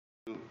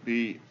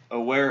be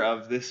aware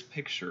of this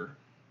picture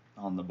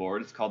on the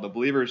board. It's called The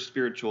Believer's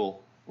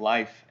Spiritual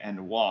Life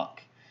and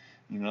Walk.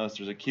 You notice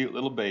there's a cute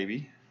little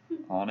baby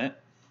on it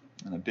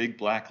and a big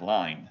black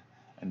line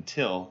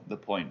until the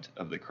point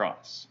of the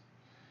cross.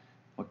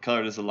 What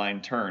color does the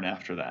line turn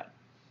after that?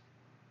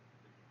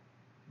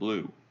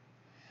 Blue.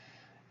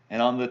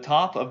 And on the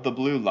top of the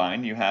blue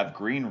line, you have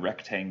green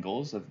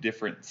rectangles of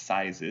different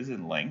sizes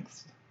and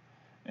lengths.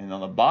 And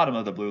on the bottom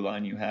of the blue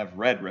line, you have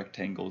red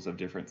rectangles of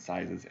different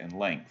sizes and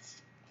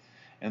lengths.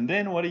 And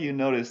then what do you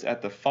notice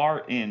at the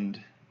far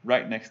end,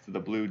 right next to the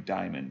blue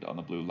diamond on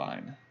the blue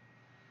line?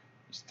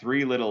 There's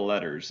 3 little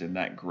letters in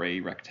that gray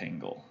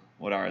rectangle.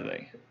 What are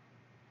they?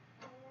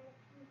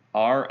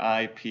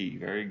 R.I.P.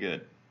 Very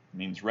good. It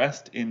means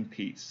rest in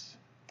peace.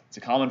 It's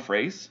a common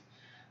phrase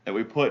that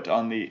we put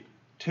on the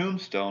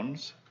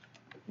tombstones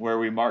where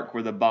we mark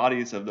where the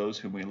bodies of those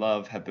whom we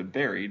love have been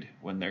buried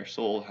when their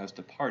soul has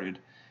departed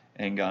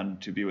and gone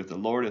to be with the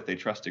Lord if they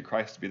trusted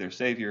Christ to be their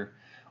Savior,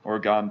 or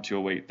gone to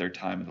await their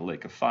time in the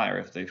lake of fire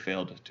if they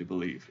failed to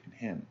believe in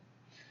Him.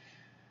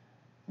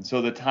 And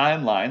so the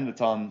timeline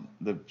that's on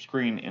the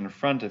screen in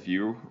front of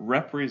you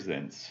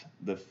represents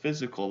the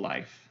physical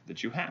life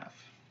that you have.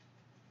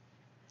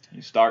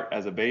 You start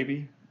as a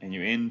baby and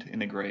you end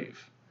in a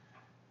grave.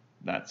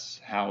 That's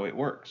how it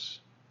works.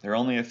 There are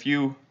only a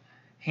few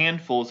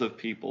handfuls of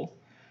people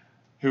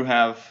who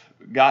have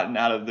gotten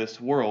out of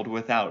this world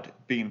without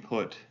being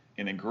put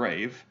in a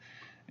grave.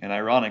 And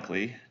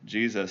ironically,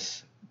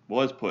 Jesus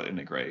was put in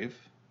a grave,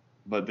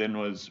 but then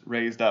was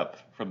raised up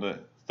from the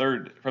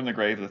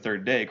grave the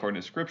third day,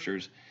 according to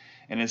Scriptures,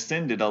 and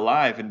ascended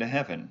alive into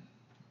heaven.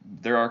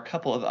 There are a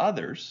couple of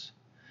others,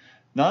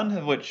 none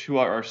of which who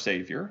are our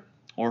Savior,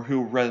 or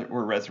who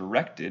were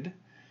resurrected,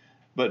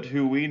 but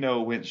who we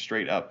know went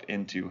straight up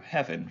into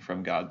heaven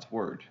from God's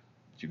Word.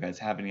 Do you guys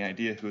have any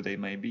idea who they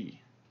may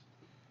be?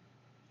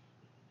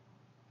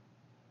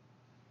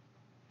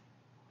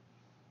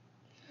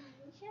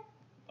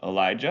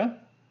 Elijah.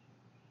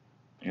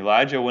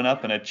 Elijah went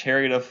up in a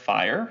chariot of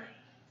fire.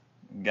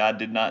 God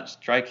did not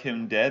strike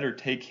him dead or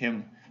take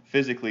him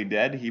physically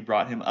dead. He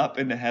brought him up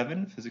into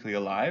heaven, physically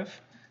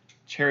alive.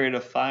 Chariot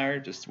of fire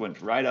just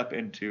went right up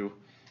into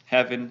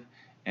heaven,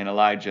 and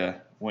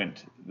Elijah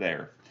went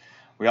there.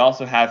 We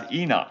also have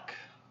Enoch,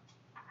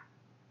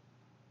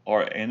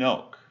 or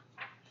Enoch.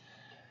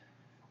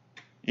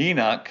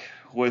 Enoch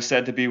was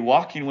said to be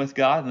walking with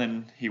God, and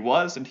then he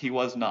was and he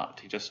was not.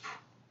 He just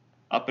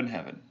up in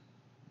heaven.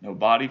 No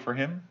body for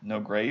him, no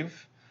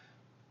grave,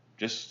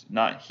 just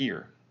not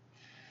here.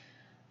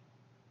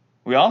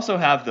 We also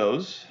have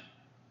those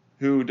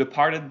who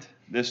departed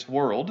this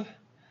world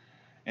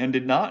and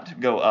did not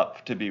go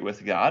up to be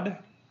with God,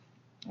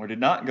 or did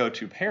not go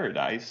to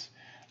paradise,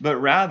 but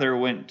rather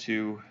went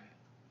to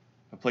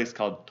a place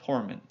called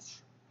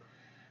torments.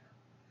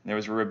 There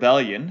was a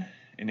rebellion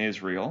in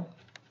Israel,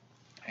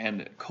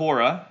 and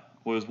Korah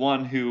was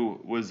one who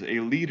was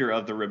a leader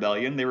of the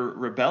rebellion. They were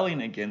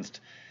rebelling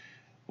against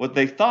what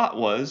they thought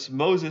was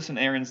Moses and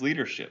Aaron's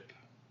leadership.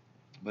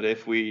 But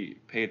if we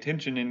pay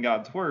attention in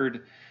God's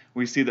Word,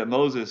 we see that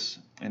Moses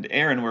and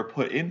Aaron were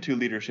put into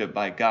leadership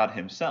by God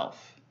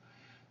Himself.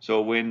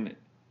 So when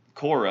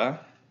Korah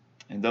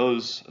and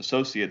those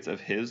associates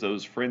of his,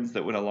 those friends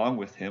that went along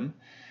with him,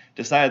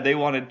 decided they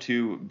wanted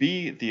to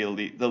be the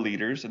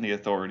leaders and the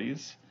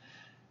authorities,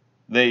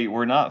 they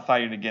were not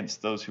fighting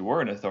against those who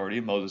were in authority,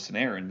 Moses and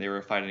Aaron. They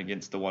were fighting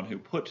against the one who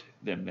put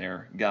them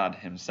there, God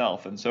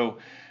Himself. And so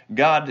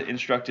God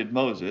instructed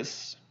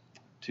Moses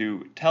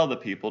to tell the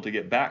people to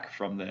get back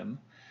from them.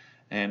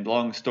 And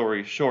long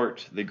story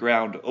short, the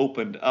ground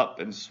opened up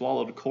and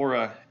swallowed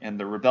Korah and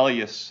the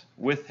rebellious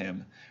with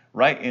him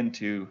right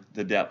into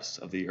the depths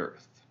of the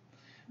earth.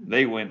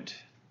 They went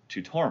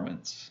to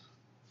torments,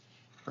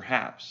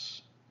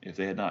 perhaps, if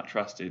they had not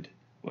trusted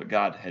what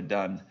God had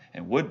done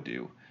and would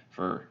do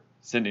for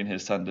sending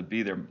His Son to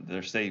be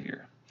their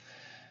Savior.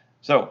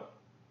 So,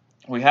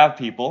 we have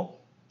people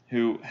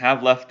who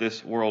have left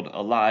this world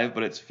alive,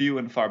 but it's few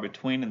and far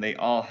between, and they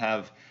all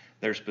have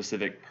their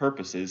specific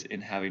purposes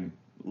in having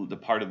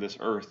departed this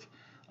earth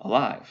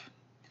alive.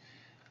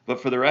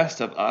 But for the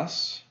rest of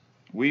us,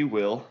 we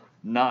will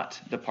not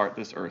depart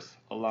this earth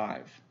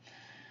alive.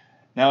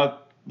 Now, a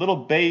little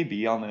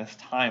baby on this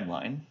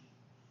timeline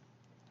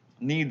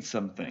needs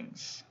some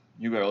things.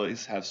 You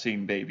always have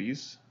seen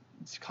babies.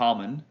 It's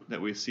common that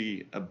we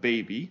see a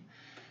baby.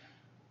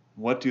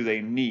 What do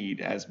they need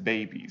as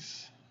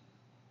babies?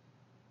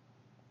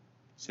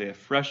 Say a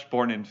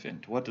fresh-born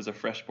infant. What does a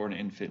fresh-born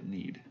infant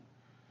need?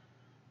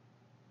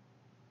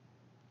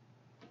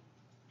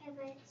 If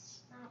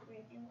it's not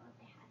breathing well,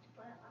 they have to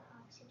put a lot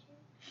of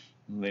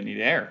oxygen. They need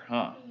air,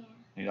 huh? Yeah.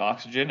 They need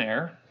oxygen,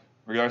 air.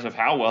 Regardless of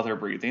how well they're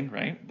breathing,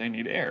 right? They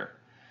need air.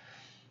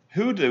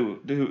 Who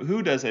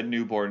does a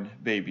newborn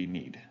baby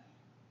need?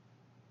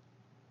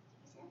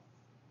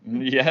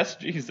 Jesus. Yes,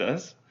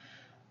 Jesus.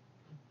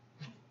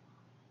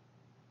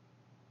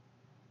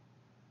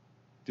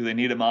 Do they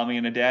need a mommy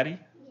and a daddy?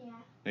 Yeah.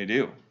 They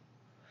do.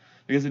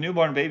 Because a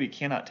newborn baby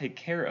cannot take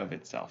care of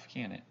itself,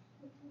 can it?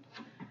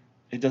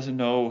 It doesn't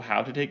know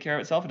how to take care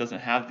of itself. It doesn't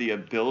have the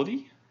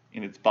ability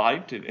in its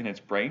body, in its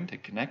brain, to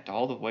connect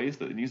all the ways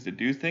that it needs to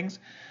do things,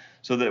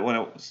 so that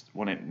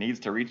when it needs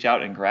to reach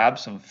out and grab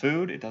some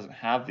food, it doesn't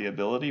have the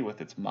ability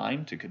with its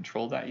mind to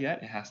control that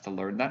yet. It has to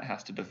learn that, it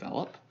has to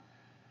develop.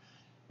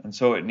 And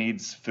so it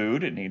needs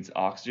food, it needs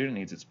oxygen, it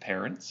needs its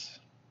parents.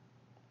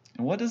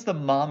 And what does the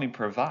mommy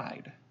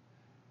provide?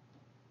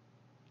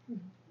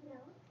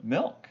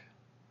 Milk.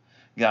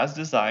 God's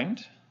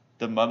designed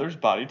the mother's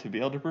body to be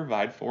able to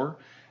provide for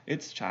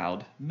its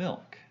child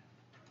milk.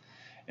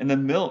 And the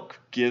milk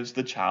gives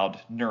the child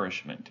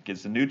nourishment. It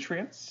gives the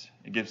nutrients.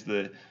 It gives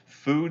the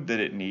food that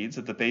it needs,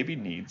 that the baby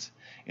needs,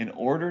 in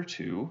order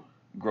to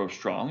grow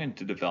strong and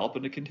to develop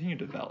and to continue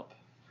to develop.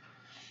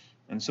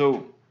 And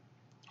so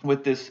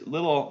with this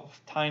little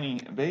tiny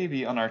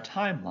baby on our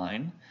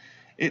timeline,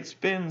 it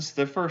spends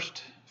the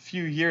first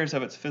few years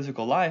of its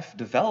physical life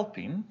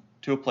developing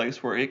to a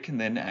place where it can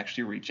then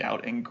actually reach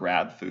out and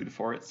grab food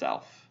for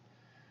itself.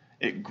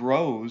 It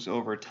grows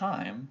over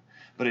time,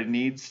 but it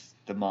needs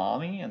the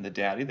mommy and the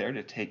daddy there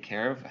to take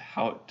care of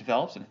how it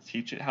develops and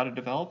teach it how to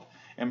develop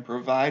and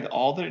provide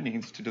all that it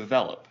needs to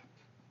develop.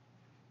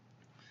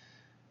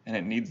 And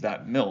it needs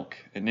that milk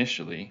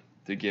initially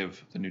to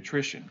give the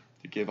nutrition,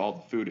 to give all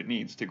the food it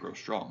needs to grow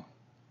strong.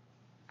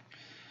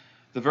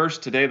 The verse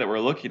today that we're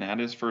looking at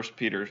is 1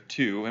 Peter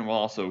 2, and we'll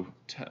also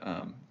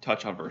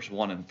touch on verse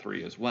 1 and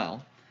 3 as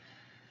well.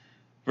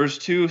 Verse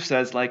 2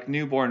 says, "Like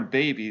newborn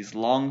babies,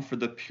 long for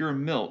the pure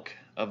milk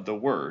of the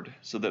word,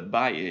 so that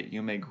by it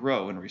you may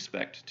grow in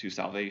respect to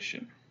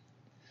salvation."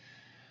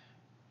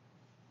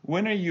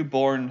 When are you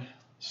born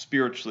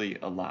spiritually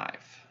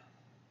alive?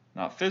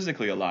 Not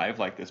physically alive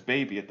like this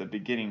baby at the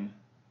beginning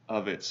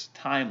of its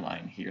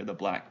timeline here. The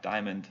black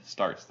diamond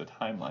starts the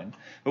timeline.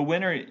 But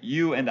when are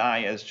you and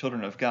I, as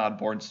children of God,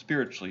 born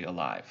spiritually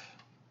alive?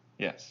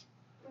 Yes.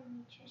 When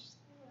we trust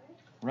the Lord.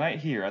 Right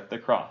here at the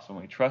cross,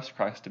 when we trust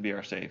Christ to be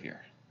our Savior.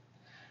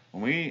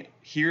 When we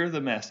hear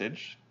the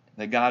message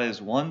that God has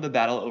won the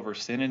battle over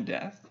sin and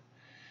death,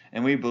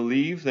 and we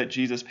believe that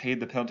Jesus paid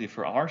the penalty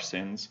for our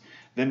sins,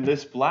 then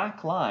this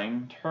black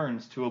line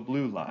turns to a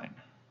blue line.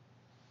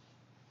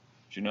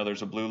 Did you know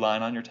there's a blue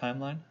line on your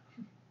timeline?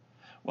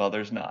 Well,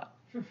 there's not.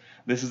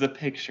 This is a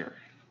picture.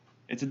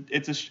 It's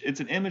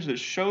an image that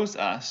shows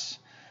us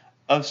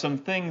of some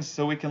things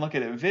so we can look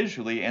at it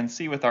visually and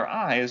see with our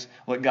eyes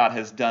what God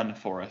has done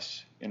for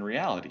us in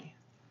reality,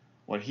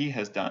 what He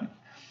has done.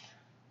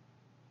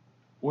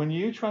 When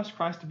you trust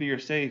Christ to be your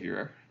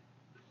Savior,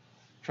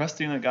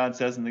 trusting that God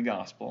says in the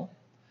gospel,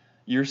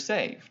 you're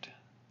saved.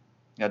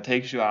 God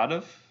takes you out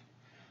of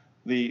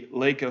the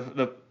lake of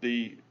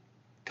the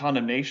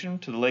condemnation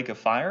to the lake of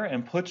fire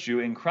and puts you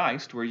in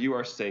Christ, where you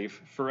are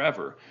safe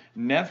forever,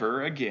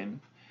 never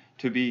again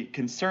to be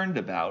concerned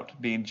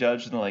about being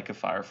judged in the lake of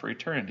fire for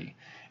eternity.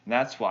 And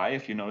that's why,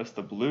 if you notice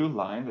the blue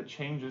line that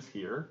changes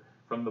here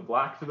from the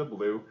black to the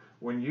blue,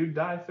 when you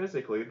die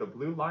physically, the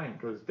blue line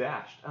goes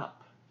dashed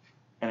up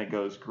and it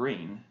goes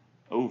green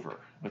over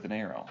with an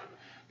arrow,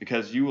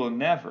 because you will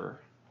never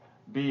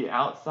be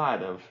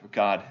outside of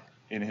God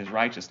in His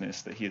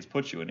righteousness that He has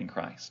put you in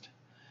Christ,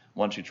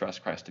 once you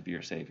trust Christ to be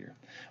your Savior.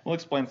 We'll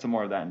explain some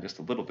more of that in just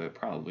a little bit,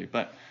 probably,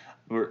 but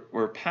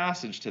our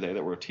passage today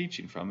that we're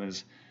teaching from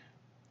is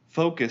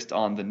focused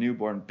on the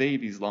newborn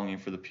baby's longing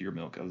for the pure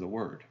milk of the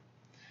Word.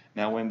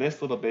 Now, when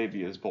this little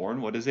baby is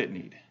born, what does it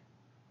need?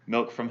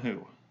 Milk from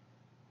who?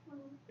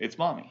 Its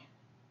mommy.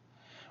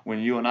 When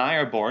you and I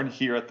are born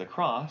here at the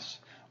cross,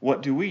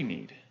 what do we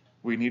need?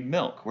 We need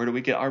milk. Where do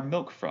we get our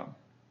milk from?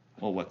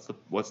 Well,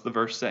 what's the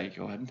verse say?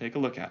 Go ahead and take a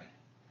look at it.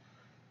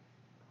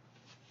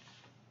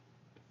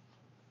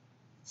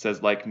 It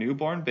says, "Like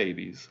newborn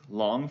babies,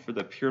 long for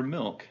the pure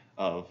milk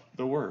of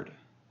the Word."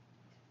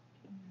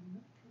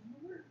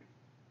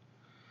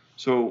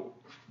 So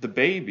the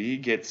baby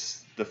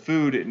gets the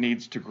food it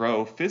needs to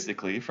grow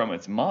physically from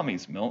its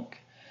mommy's milk,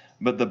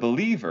 but the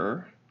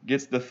believer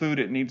gets the food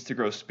it needs to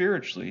grow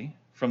spiritually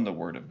from the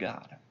Word of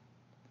God.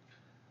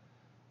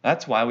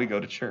 That's why we go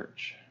to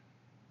church.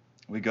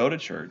 We go to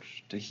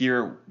church to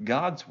hear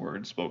God's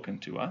Word spoken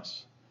to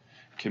us,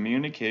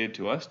 communicated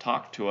to us,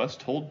 talked to us,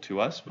 told to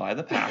us by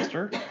the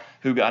pastor,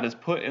 who God has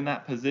put in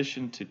that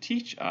position to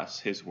teach us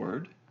His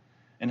Word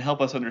and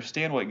help us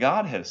understand what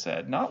God has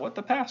said, not what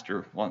the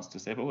pastor wants to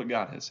say, but what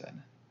God has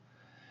said.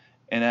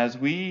 And as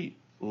we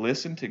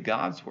listen to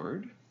God's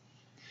Word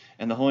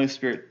and the Holy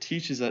Spirit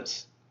teaches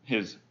us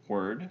His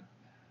Word,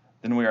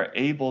 then we are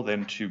able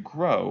then to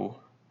grow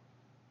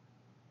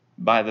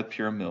by the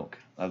pure milk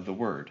of the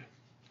Word.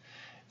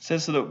 It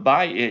says, so that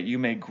by it you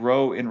may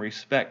grow in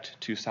respect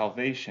to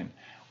salvation.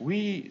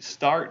 We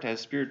start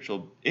as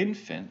spiritual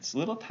infants,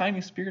 little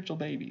tiny spiritual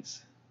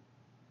babies,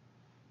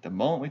 the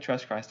moment we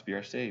trust Christ to be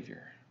our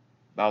Savior.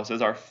 The Bible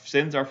says our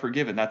sins are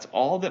forgiven. That's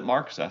all that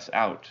marks us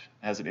out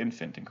as an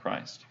infant in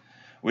Christ.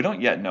 We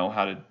don't yet know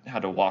how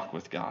to walk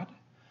with God.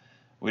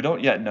 We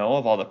don't yet know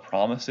of all the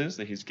promises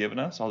that He's given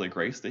us, all the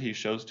grace that He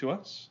shows to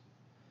us.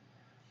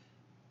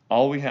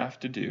 All we have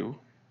to do,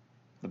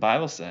 the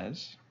Bible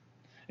says,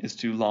 is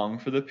to long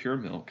for the pure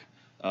milk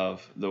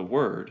of the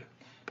Word,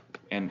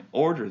 and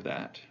order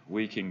that,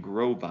 we can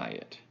grow by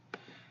it.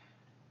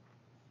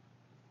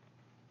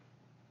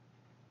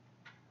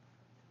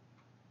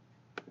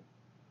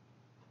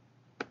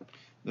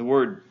 The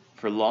word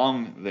for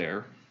long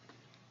there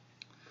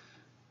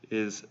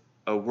is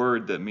a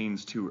word that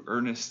means to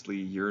earnestly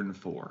yearn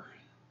for.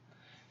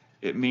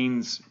 It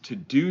means to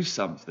do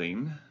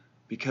something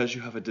because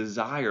you have a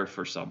desire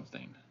for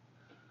something.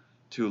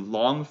 To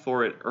long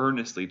for it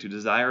earnestly, to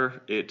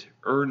desire it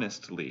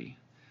earnestly.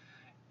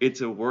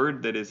 It's a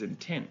word that is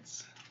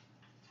intense.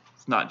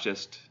 It's not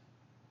just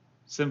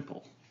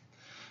simple.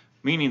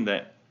 Meaning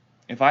that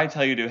if I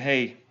tell you to,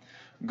 hey,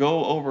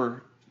 go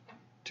over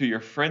to your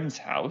friend's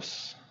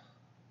house,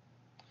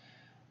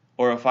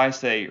 or if I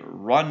say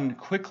run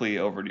quickly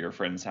over to your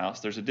friend's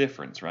house, there's a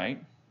difference,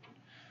 right?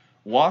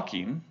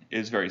 Walking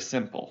is very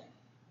simple.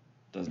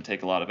 Doesn't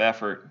take a lot of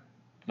effort,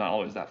 not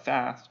always that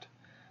fast.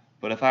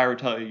 But if I were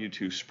to tell you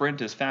to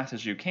sprint as fast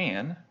as you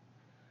can,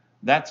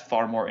 that's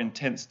far more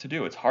intense to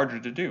do. It's harder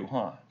to do,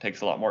 It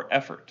takes a lot more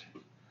effort.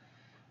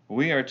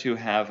 We are to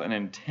have an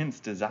intense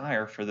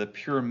desire for the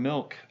pure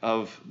milk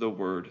of the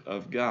Word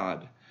of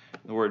God.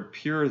 The word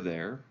pure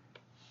there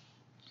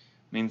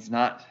means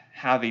not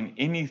having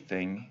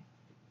anything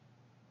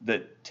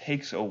that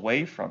takes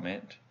away from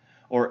it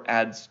or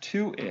adds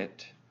to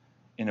it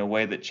in a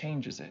way that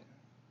changes it.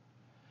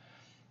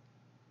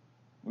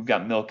 We've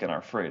got milk in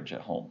our fridge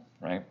at home,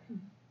 right?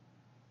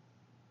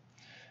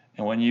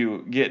 And when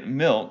you get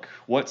milk,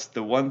 what's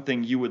the one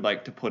thing you would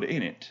like to put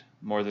in it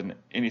more than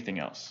anything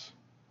else?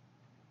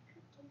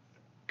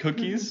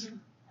 Cookies?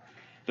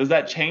 Does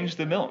that change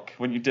the milk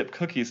when you dip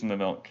cookies in the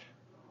milk?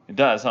 It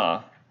does,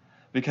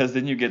 Because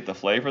then you get the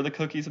flavor of the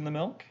cookies in the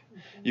milk.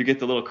 You get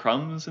the little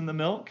crumbs in the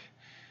milk.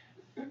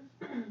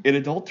 It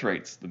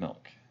adulterates the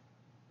milk.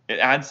 It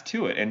adds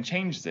to it and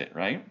changes it,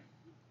 right?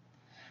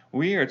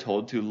 We are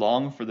told to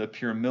long for the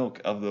pure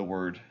milk of the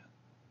Word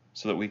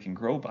so that we can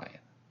grow by it.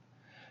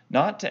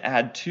 Not to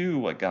add to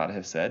what God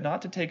has said,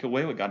 not to take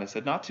away what God has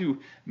said, not to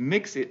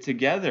mix it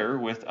together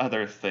with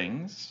other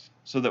things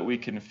so that we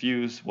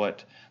confuse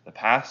what the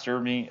pastor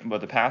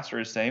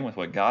is saying with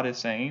what God is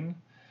saying,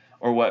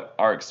 or what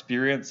our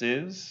experience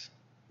is,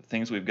 the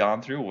things we've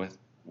gone through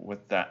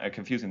with that,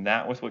 confusing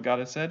that with what God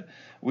has said.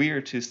 We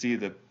are to see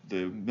the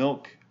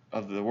milk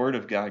of the Word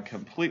of God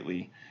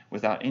completely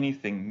without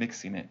anything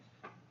mixing it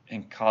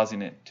and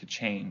causing it to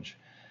change.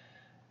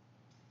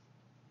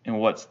 And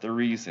what's the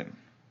reason?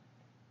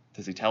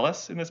 Does he tell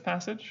us in this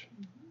passage?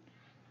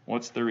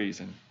 What's the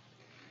reason?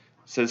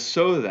 It says,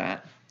 so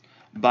that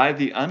by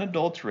the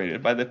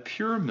unadulterated, by the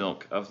pure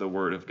milk of the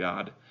Word of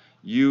God,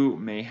 you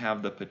may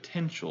have the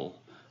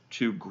potential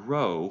to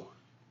grow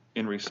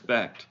in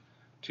respect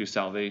to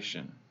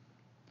salvation.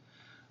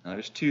 Now,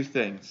 there's two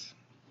things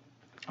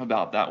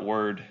about that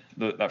word,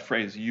 that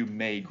phrase, you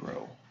may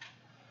grow.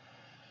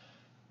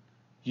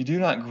 You do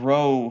not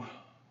grow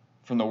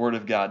from the Word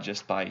of God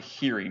just by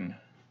hearing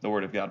the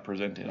Word of God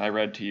presented. I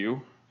read to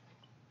you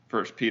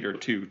 1 Peter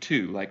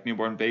 2:2, like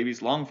newborn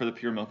babies, long for the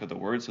pure milk of the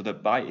Word, so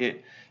that by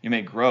it you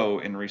may grow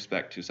in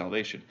respect to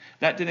salvation.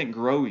 That didn't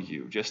grow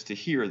you just to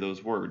hear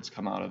those words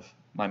come out of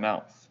my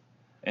mouth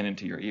and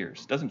into your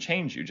ears. It doesn't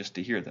change you just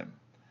to hear them.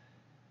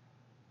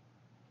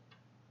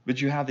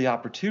 But you have the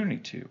opportunity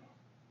to,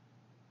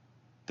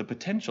 the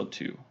potential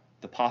to,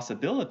 the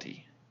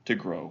possibility to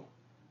grow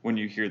when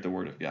you hear the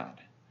Word of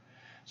God.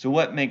 So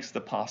what makes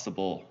the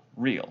possible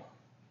real?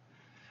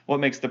 What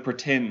makes the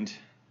pretend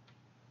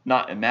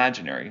not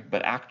imaginary,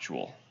 but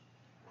actual?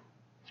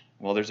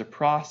 Well, there's a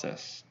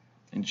process.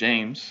 In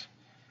James,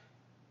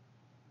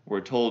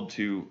 we're told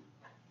to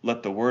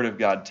let the Word of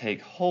God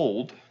take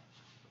hold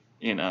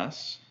in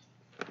us.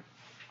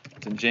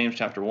 It's in James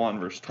chapter 1,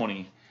 verse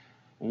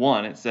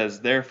 21. It says,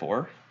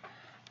 therefore,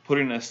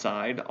 putting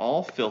aside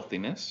all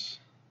filthiness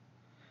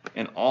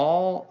and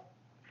all...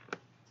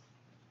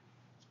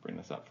 Let's bring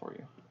this up for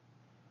you.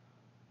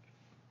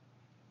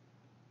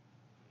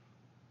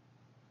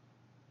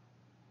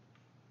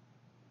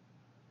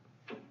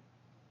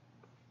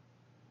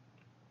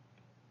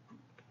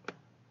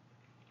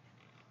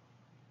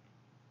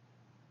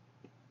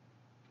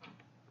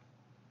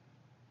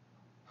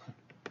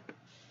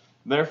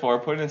 Therefore,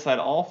 putting aside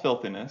all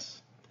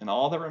filthiness and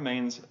all that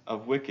remains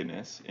of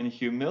wickedness, in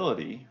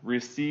humility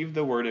receive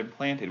the word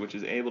implanted, which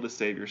is able to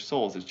save your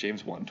souls. It's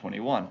James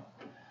 1:21.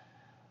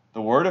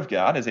 The Word of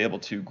God is able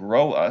to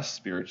grow us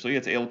spiritually.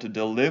 It's able to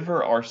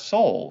deliver our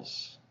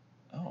souls.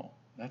 Oh,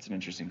 that's an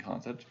interesting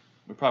concept.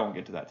 We probably won't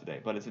get to that today,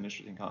 but it's an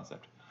interesting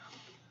concept.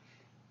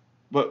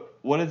 But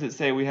what does it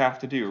say we have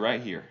to do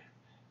right here?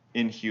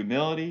 In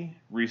humility,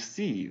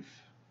 receive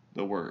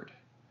the Word.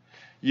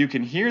 You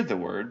can hear the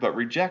Word, but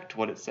reject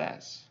what it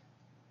says.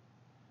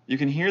 You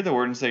can hear the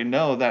Word and say,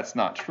 no, that's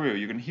not true.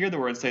 You can hear the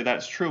Word and say,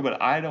 that's true,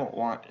 but I don't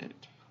want it.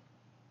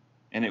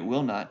 And it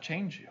will not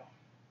change you.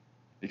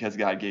 Because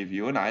God gave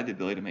you and I the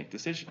ability to make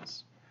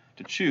decisions.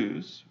 To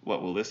choose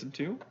what we'll listen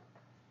to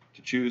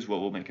choose what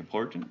we'll make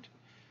important,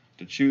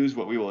 to choose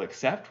what we will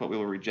accept, what we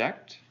will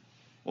reject,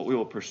 what we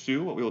will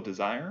pursue, what we will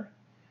desire.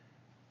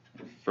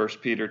 1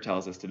 Peter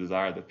tells us to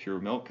desire the pure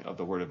milk of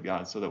the Word of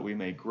God so that we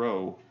may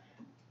grow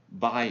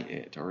by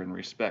it or in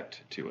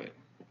respect to it.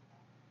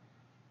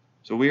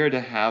 So we are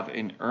to have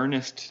an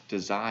earnest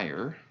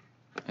desire,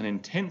 an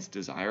intense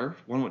desire,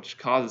 one which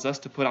causes us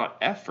to put out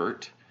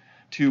effort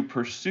to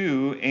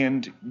pursue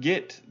and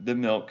get the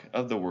milk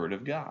of the Word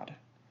of God.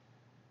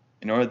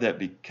 In order that,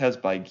 because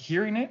by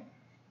hearing it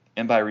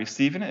and by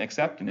receiving it,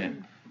 accepting it,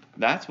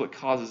 that's what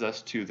causes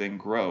us to then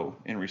grow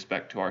in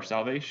respect to our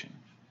salvation.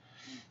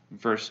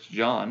 1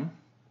 John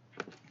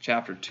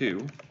chapter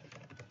 2,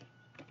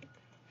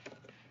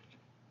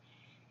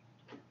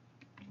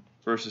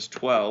 verses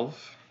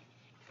 12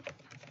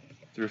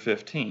 through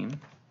 15,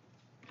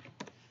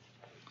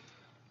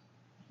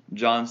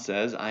 John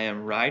says, I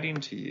am writing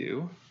to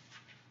you,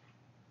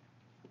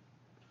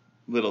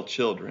 little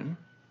children,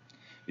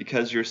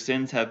 because your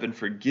sins have been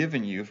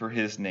forgiven you for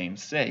his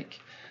name's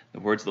sake. The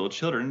words little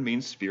children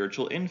means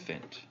spiritual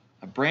infant,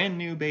 a brand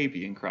new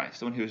baby in Christ,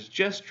 someone who has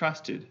just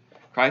trusted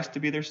Christ to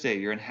be their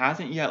Savior and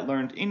hasn't yet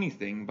learned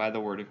anything by the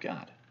Word of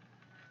God.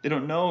 They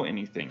don't know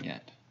anything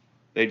yet.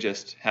 They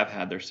just have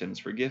had their sins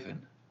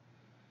forgiven.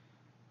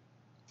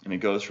 And it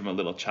goes from a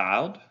little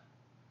child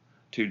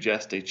to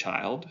just a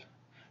child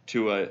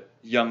to a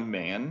young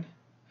man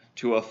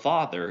to a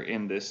father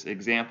in this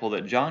example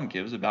that John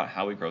gives about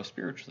how we grow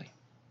spiritually.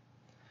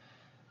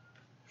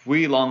 If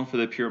we long for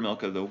the pure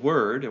milk of the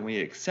Word and we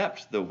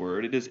accept the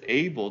Word, it is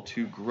able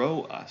to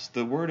grow us.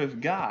 The Word of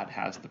God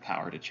has the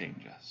power to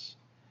change us.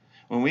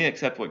 When we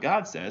accept what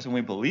God says and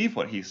we believe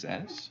what he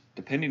says,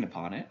 depending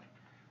upon it,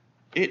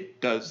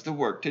 it does the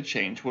work to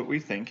change what we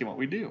think and what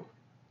we do.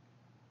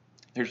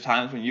 There's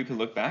times when you can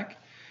look back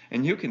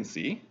and you can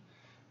see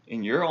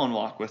in your own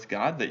walk with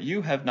God that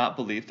you have not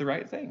believed the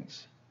right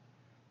things.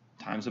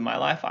 Times in my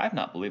life I've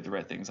not believed the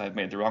right things. I've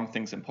made the wrong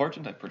things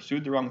important. I've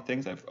pursued the wrong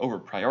things. I've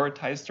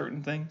over-prioritized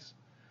certain things.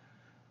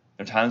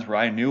 There are times where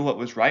I knew what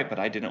was right, but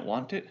I didn't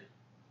want it.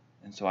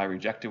 And so I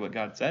rejected what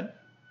God said.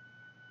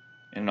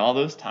 And in all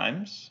those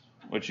times,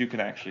 which you can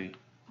actually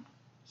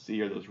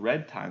see are those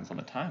red times on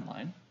the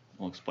timeline,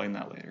 we'll explain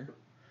that later.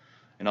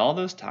 In all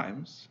those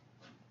times,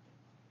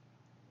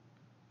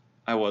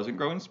 I wasn't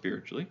growing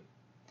spiritually,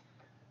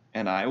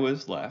 and I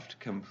was left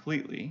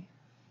completely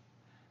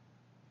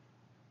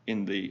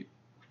in the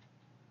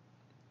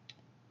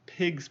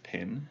pig's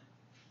pen,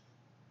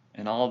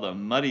 and all the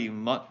muddy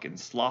muck and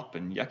slop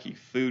and yucky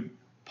food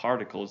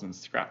particles and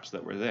scraps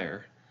that were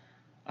there.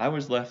 I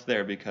was left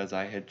there because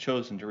I had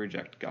chosen to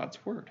reject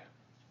God's Word.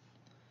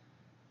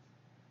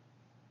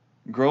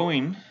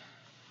 Growing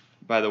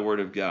by the Word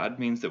of God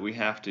means that we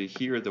have to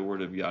hear the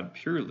Word of God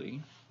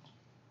purely,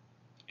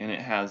 and it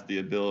has the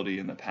ability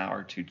and the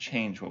power to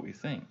change what we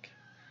think.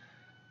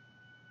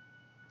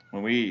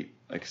 When we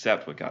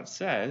accept what God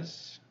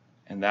says,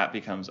 and that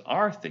becomes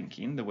our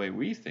thinking, the way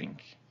we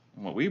think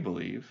and what we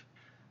believe,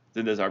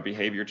 then does our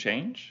behavior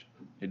change?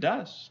 It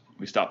does.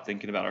 We stop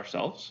thinking about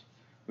ourselves.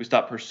 We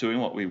stop pursuing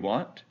what we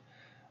want.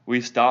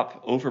 We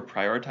stop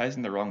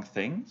over-prioritizing the wrong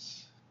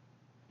things,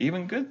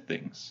 even good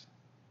things.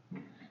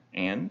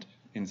 And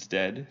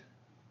instead,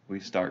 we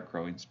start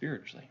growing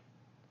spiritually.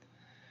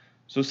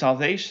 So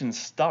salvation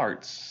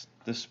starts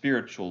the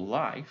spiritual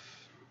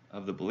life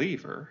of the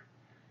believer,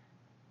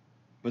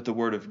 but the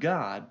Word of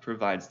God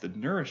provides the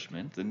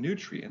nourishment, the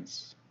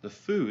nutrients, the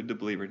food the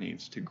believer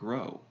needs to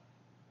grow.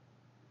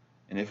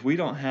 And if we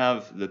don't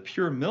have the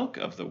pure milk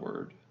of the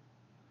Word,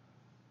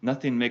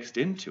 nothing mixed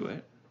into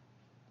it,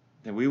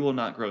 then we will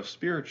not grow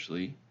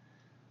spiritually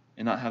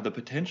and not have the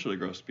potential to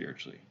grow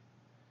spiritually.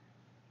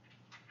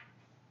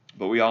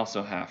 But we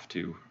also have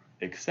to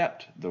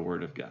accept the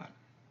Word of God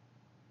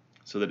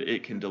so that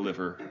it can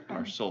deliver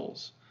our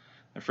souls.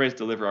 The phrase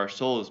deliver our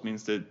souls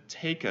means to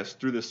take us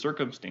through the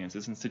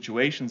circumstances and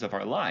situations of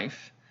our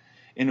life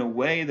in a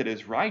way that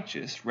is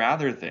righteous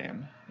rather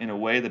than in a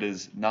way that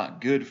is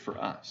not good for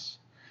us.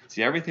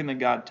 See, everything that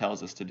God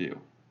tells us to do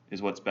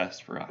is what's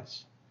best for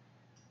us.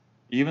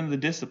 Even the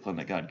discipline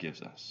that God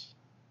gives us.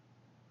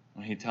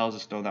 When he tells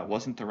us, no, that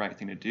wasn't the right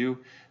thing to do,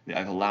 that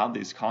I've allowed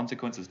these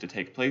consequences to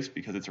take place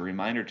because it's a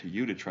reminder to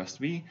you to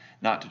trust me,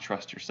 not to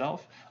trust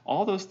yourself.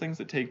 All those things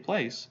that take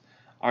place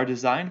are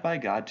designed by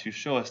God to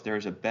show us there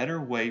is a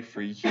better way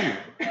for you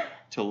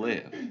to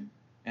live.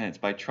 And it's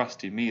by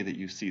trusting me that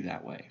you see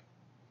that way.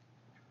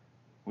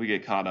 We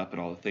get caught up in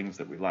all the things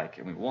that we like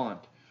and we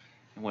want.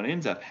 And what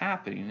ends up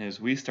happening is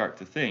we start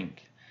to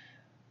think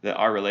that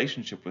our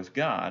relationship with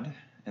God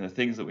and the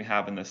things that we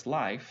have in this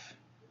life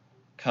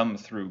come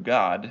through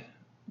God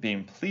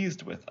being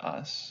pleased with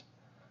us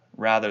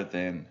rather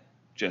than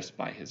just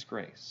by his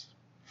grace.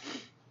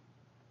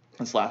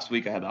 This last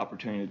week I had the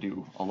opportunity to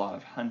do a lot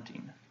of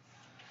hunting.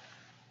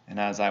 And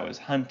as I was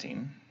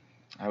hunting,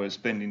 I was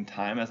spending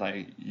time, as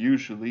I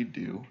usually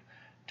do,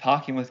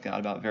 talking with God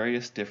about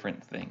various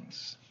different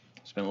things.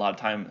 I spent a lot of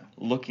time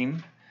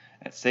looking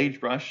at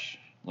sagebrush,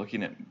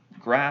 looking at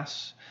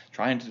grass,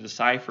 trying to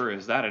decipher,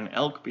 is that an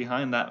elk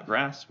behind that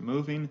grass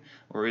moving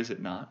or is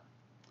it not?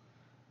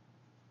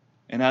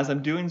 And as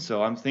I'm doing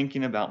so, I'm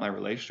thinking about my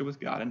relationship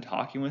with God and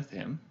talking with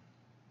him,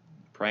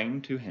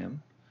 praying to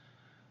him,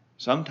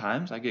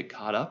 Sometimes I get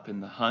caught up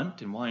in the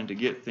hunt and wanting to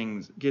get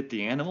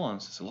the animal,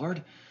 and says,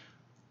 Lord,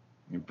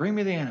 you bring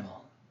me the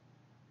animal.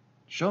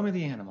 Show me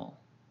the animal.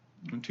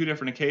 On 2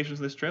 different occasions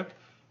this trip,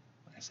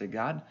 I say,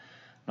 God,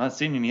 I'm not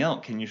seeing any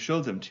elk. Can you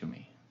show them to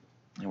me?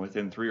 And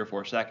within 3 or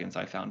 4 seconds,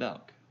 I found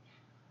elk.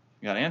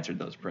 God answered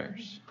those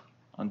prayers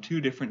on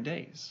 2 different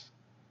days.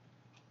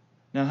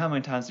 Now, how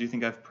many times do you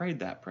think I've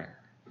prayed that prayer?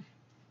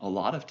 A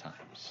lot of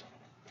times.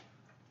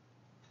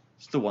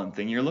 It's the one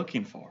thing you're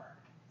looking for.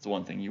 It's the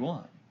one thing you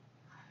want.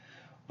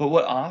 But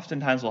what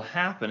oftentimes will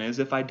happen is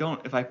if I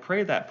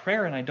pray that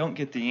prayer and I don't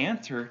get the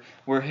answer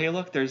where, hey,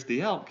 look, there's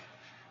the elk,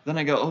 then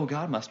I go, oh,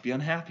 God must be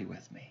unhappy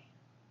with me.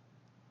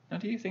 Now,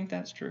 do you think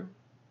that's true?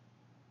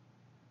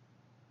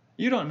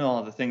 You don't know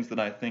all the things that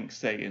I think,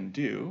 say, and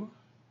do,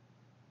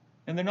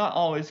 and they're not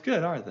always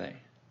good, are they?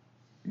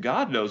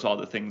 God knows all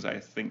the things I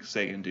think,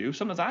 say, and do.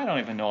 Sometimes I don't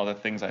even know all the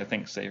things I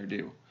think, say, or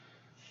do.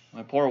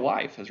 My poor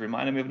wife has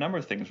reminded me of a number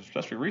of things,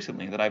 especially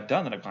recently, that I've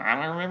done that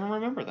I don't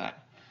remember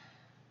that.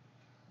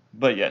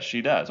 But yes,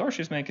 she does. Or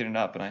she's making it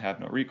up and I have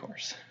no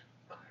recourse.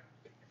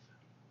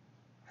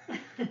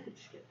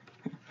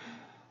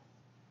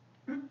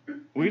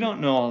 We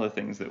don't know all the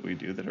things that we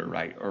do that are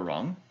right or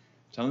wrong.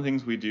 Some of the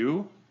things we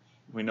do,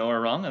 we know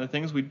are wrong, and the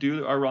things we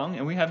do are wrong,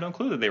 and we have no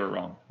clue that they were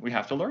wrong. We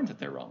have to learn that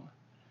they're wrong.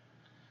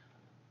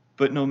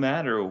 But no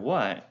matter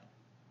what,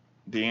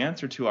 the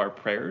answer to our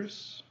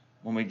prayers,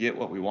 when we get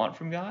what we want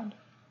from God,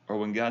 or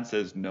when God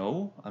says,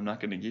 no, I'm not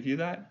going to give you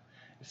that,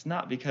 it's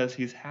not because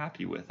he's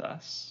happy with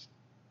us,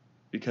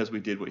 because we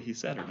did what he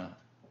said or not.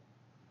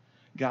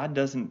 God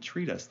doesn't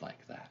treat us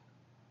like that.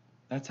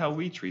 That's how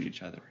we treat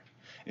each other.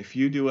 If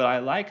you do what I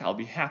like, I'll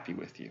be happy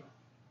with you.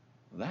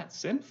 Well, that's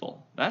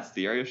sinful. That's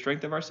the area of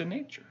strength of our sin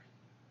nature.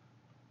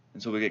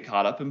 And so we get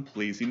caught up in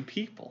pleasing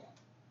people.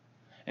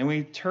 And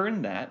we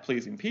turn that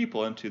pleasing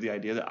people into the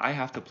idea that I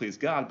have to please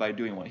God by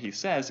doing what he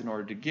says in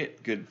order to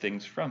get good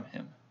things from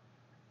him.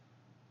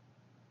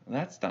 Well,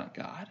 that's not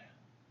God.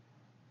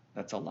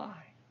 That's a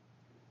lie.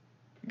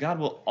 God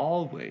will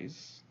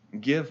always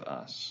give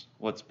us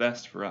what's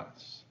best for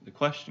us. The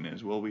question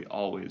is, will we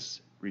always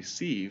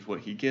receive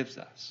what he gives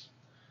us?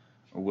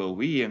 Or will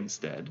we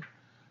instead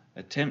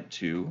attempt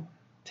to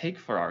take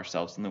for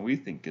ourselves something that we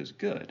think is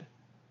good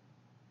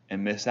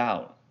and miss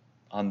out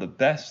on the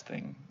best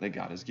thing that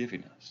God is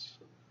giving us?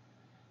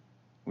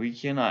 We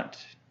cannot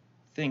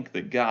think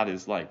that God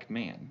is like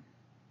man,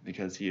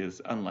 because he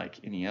is unlike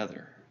any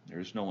other. There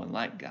is no one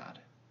like God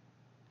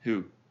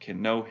who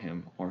can know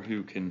him or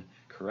who can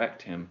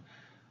correct him.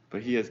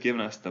 But he has given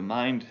us the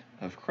mind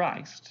of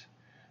Christ,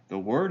 the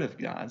Word of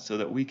God, so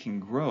that we can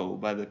grow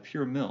by the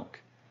pure milk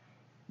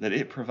that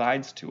it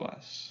provides to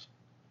us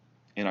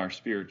in our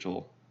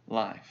spiritual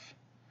life.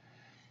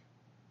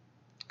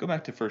 Go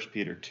back to 1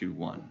 Peter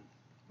 2:1.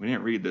 We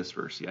didn't read this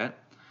verse yet,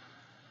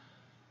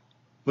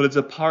 but it's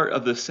a part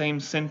of the same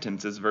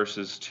sentence as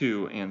verses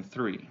 2 and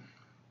 3.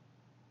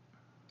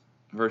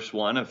 Verse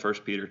 1 of 1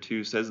 Peter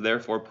 2 says,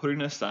 therefore,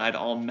 putting aside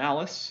all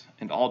malice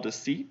and all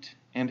deceit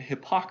and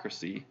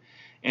hypocrisy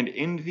and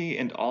envy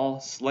and all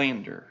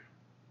slander.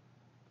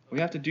 We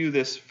have to do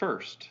this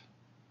first.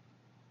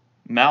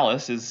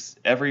 Malice is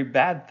every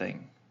bad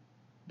thing.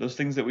 Those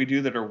things that we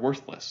do that are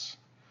worthless.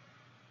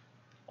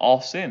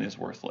 All sin is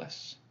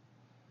worthless.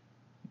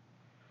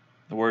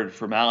 The word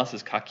for malice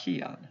is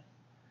kakion,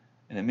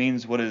 and it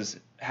means what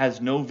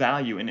has no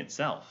value in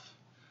itself.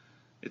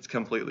 It's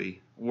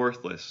completely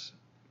worthless.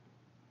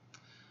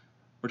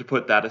 We're to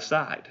put that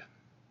aside.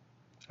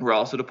 We're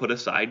also to put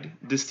aside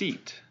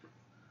deceit.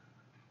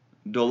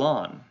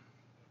 Dolon.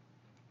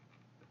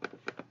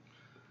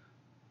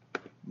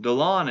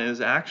 Dolon is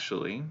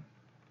actually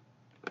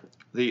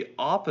the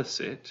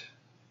opposite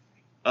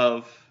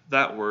of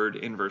that word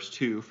in verse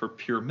 2 for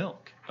pure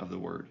milk of the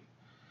word.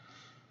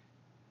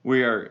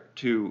 We are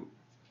to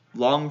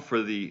long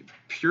for the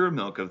pure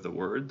milk of the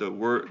word,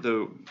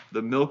 the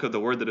milk of the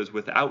word that is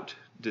without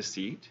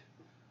deceit,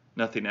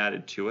 nothing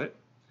added to it.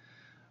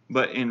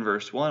 But in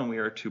verse 1, we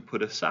are to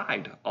put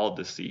aside all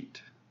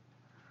deceit.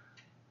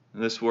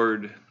 And this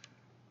word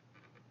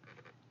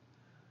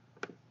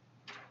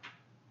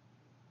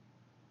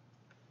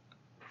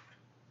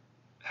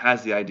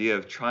has the idea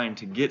of trying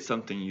to get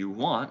something you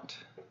want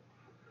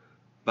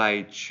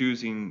by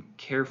choosing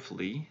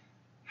carefully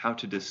how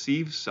to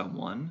deceive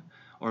someone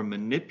or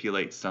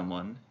manipulate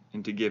someone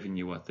into giving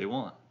you what they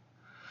want.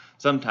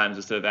 Sometimes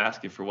instead of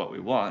asking for what we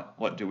want,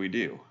 what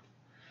do?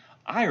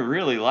 I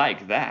really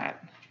like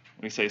that.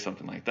 We say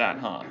something like that,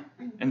 huh?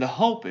 And the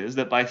hope is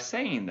that by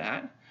saying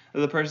that,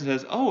 the person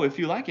says, oh, if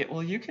you like it,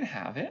 well, you can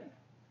have it.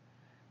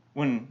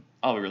 When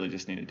all we really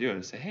just need to do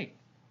is say, hey,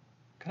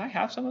 could I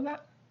have some of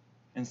that?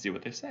 And see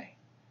what they say.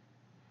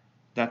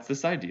 That's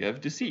this idea of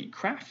deceit,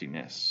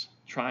 craftiness,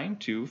 trying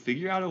to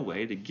figure out a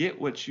way to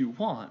get what you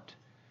want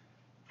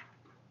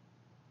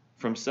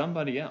from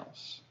somebody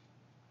else.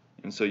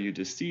 And so you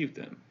deceive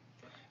them.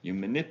 You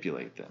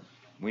manipulate them.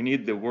 We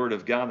need the Word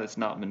of God that's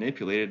not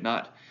manipulated,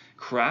 not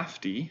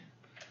crafty,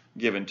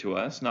 given to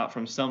us, not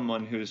from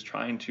someone who's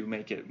trying to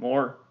make it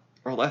more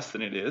or less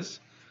than it is.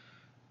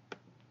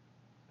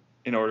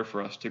 in order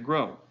for us to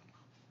grow.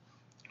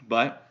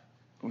 But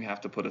we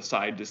have to put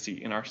aside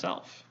deceit in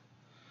ourselves.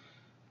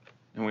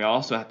 And we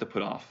also have to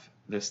put off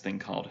this thing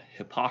called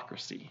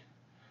hypocrisy.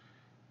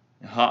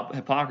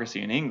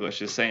 Hypocrisy in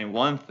English is saying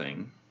one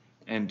thing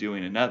and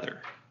doing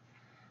another.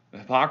 The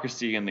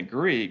hypocrisy in the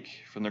Greek,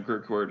 from the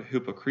Greek word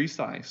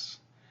hypokrisis,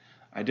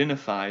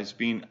 identifies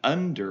being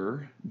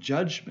under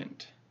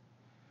judgment.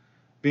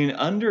 Being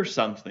under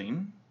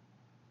something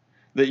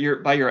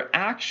that by your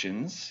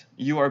actions,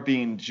 you are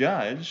being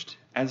judged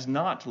as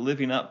not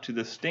living up to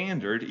the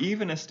standard,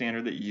 even a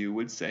standard that you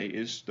would say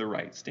is the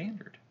right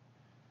standard.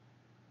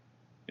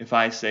 If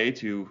I say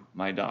to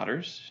my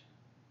daughters,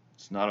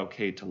 it's not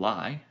okay to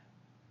lie,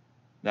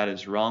 that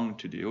is wrong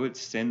to do, it's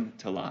sin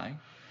to lie,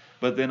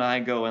 but then I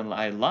go and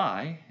I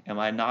lie, am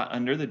I not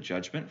under the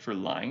judgment for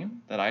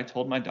lying that I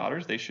told my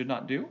daughters they should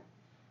not do?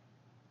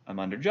 I'm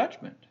under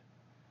judgment.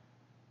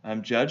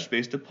 I'm judged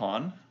based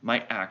upon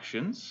my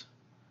actions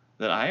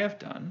that I have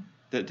done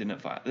that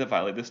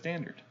violate the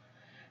standard.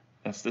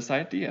 That's this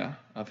idea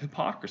of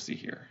hypocrisy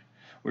here.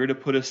 We're to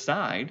put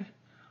aside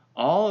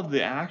all of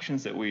the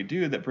actions that we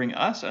do that bring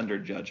us under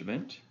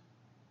judgment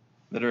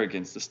that are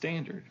against the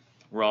standard.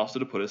 We're also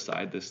to put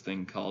aside this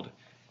thing called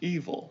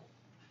envy.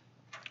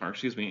 We're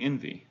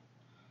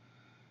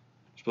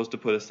supposed to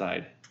put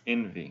aside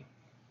envy.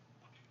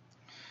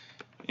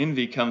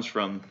 Envy comes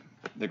from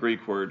the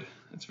Greek word.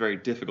 It's very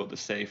difficult to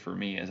say for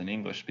me as an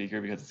English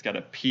speaker because it's got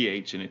a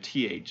PH and a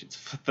TH. It's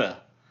phtha,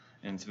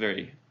 and it's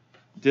very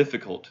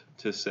difficult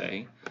to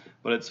say,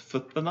 but it's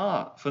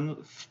phthanus.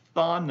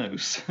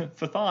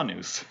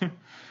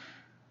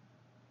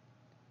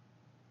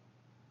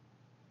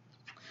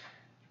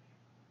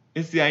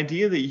 It's the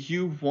idea that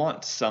you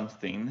want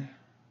something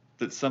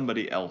that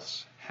somebody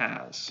else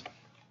has.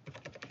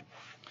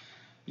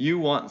 You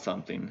want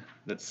something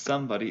that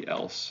somebody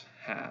else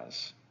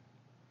has.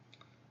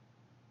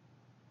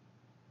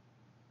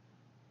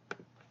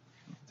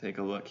 Take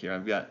a look here.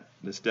 I've got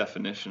this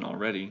definition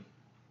already.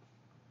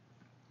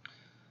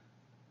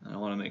 I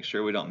want to make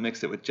sure we don't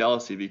mix it with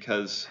jealousy,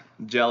 because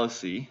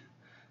jealousy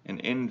and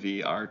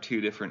envy are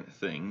two different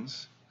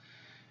things.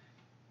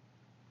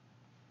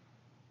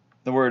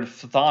 The word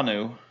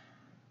phthanu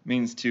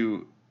means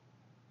to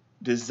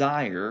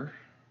desire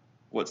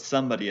what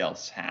somebody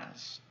else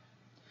has.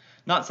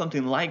 Not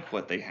something like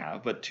what they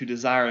have, but to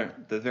desire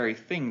the very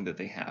thing that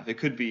they have. It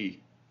could be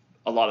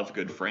a lot of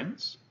good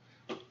friends,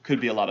 could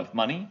be a lot of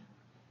money,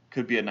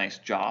 could be a nice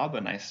job,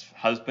 a nice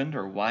husband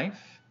or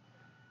wife.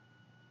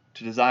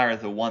 To desire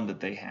the one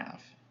that they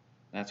have.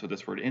 That's what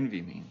this word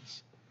envy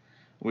means.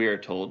 We are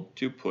told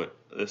to put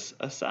this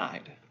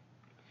aside.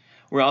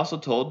 We're also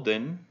told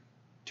then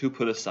to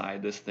put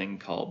aside this thing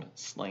called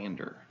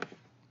slander.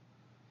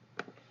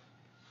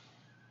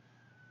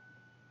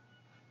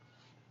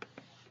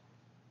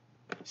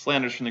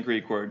 Slander is from the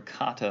Greek word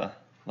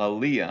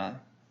katalalia,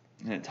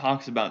 and it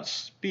talks about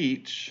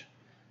speech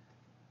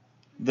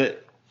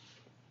that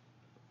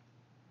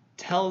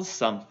tells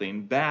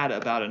something bad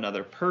about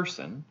another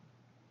person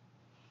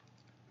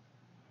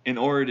in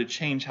order to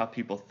change how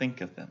people think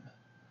of them.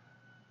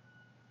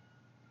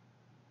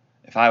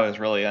 If I was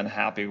really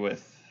unhappy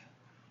with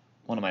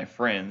one of my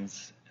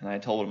friends, and I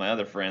told one of my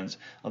other friends,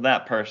 well,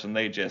 that person,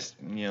 they just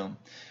think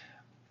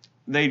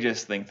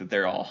that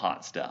they're all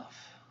hot stuff.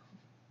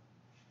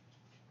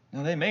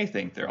 Now, they may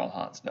think they're all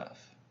hot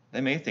stuff.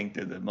 They may think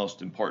they're the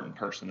most important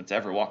person that's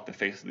ever walked the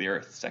face of the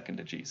earth, second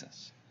to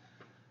Jesus.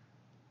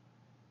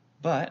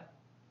 But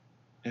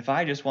if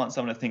I just want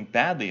someone to think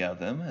badly of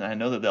them, and I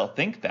know that they'll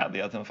think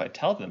badly of them if I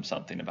tell them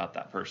something about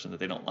that person that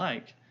they don't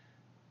like,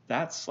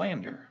 that's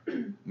slander.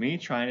 Me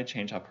trying to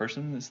change how a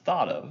person is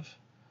thought of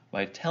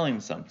by telling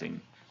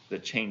something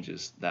that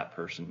changes that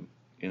person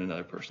in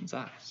another person's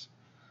eyes.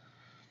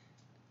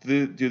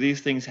 Do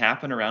these things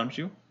happen around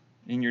you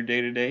in your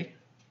day-to-day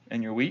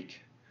and your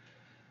week?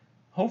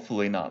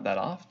 Hopefully not that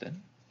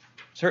often.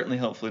 Certainly,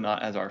 hopefully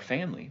not as our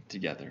family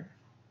together.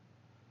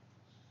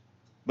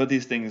 But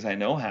these things I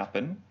know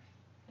happen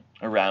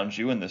around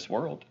you in this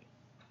world.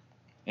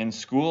 In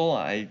school,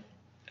 I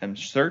am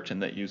certain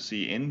that you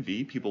see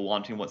envy, people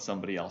wanting what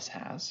somebody else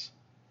has.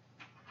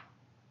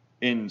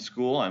 In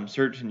school, I'm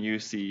certain you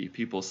see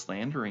people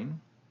slandering,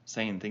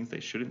 saying things they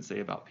shouldn't say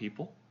about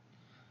people.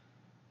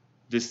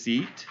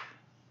 Deceit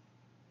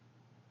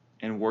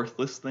and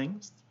worthless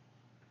things.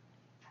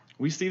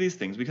 We see these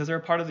things because they're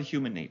a part of the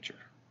human nature.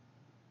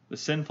 The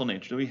sinful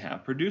nature that we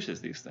have produces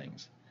these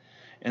things.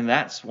 And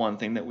that's one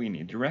thing that we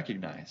need to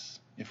recognize.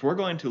 If we're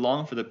going to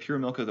long for the pure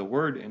milk of the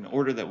Word in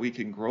order that we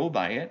can grow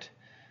by it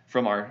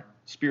from our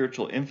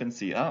spiritual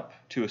infancy up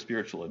to a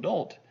spiritual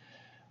adult,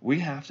 we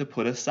have to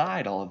put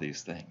aside all of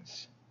these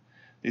things.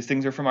 These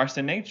things are from our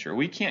sin nature.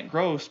 We can't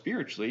grow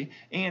spiritually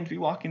and be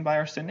walking by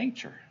our sin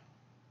nature.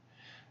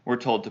 We're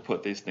told to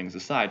put these things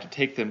aside, to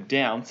take them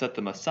down, set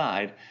them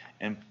aside,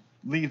 and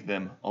leave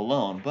them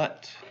alone.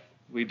 But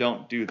we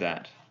don't do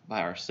that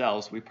by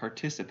ourselves. We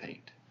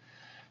participate.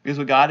 Because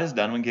what God has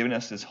done when giving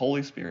us His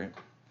Holy Spirit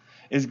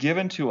is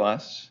given to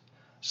us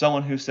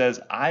someone who says,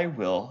 I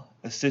will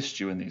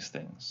assist you in these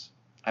things.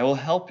 I will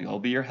help you. I'll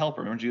be your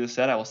helper. Remember Jesus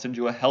said, I will send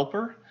you a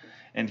helper,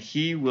 and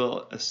he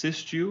will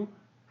assist you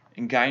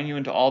in guiding you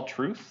into all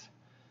truth,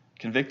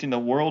 convicting the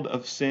world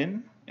of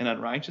sin and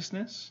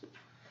unrighteousness.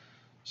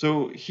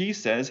 So he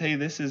says, hey,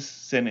 this is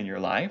sin in your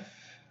life.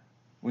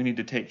 We need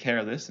to take care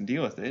of this and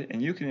deal with it.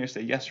 And you can either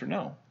say yes or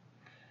no.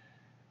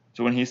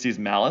 So when he sees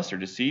malice or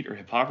deceit or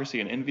hypocrisy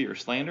and envy or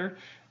slander,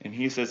 and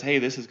he says, hey,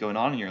 this is going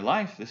on in your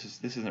life, this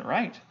isn't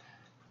right,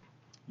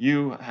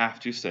 you have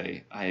to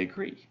say, I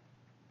agree.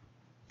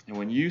 And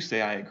when you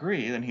say, I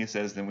agree, then he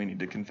says, then we need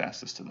to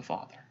confess this to the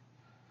Father.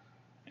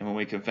 And when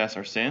we confess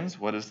our sins,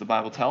 what does the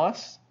Bible tell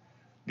us?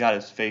 God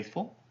is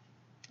faithful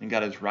and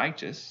God is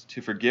righteous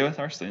to forgive us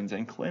our sins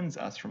and cleanse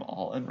us from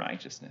all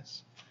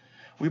unrighteousness.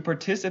 We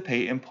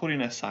participate in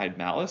putting aside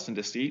malice and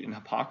deceit and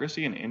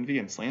hypocrisy and envy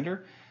and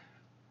slander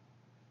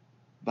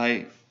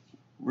by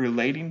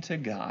relating to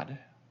God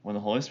when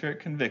the Holy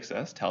Spirit convicts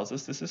us, tells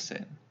us this is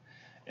sin,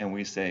 and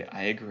we say,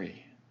 I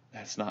agree.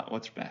 That's not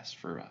what's best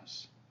for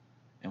us.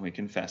 And we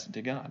confess it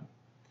to God.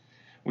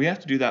 We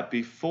have to do that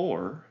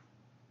before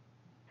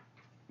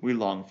we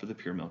long for the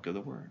pure milk of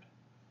the Word.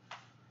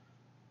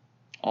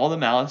 All the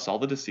malice, all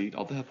the deceit,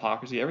 all the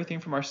hypocrisy,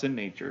 everything from our sin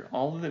nature,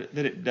 all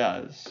that it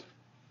does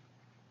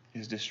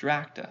is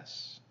distract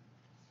us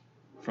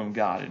from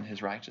God and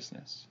His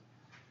righteousness.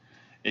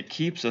 It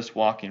keeps us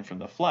walking from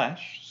the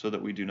flesh so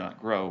that we do not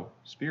grow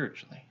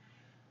spiritually.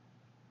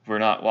 If we're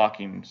not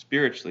walking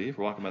spiritually, if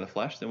we're walking by the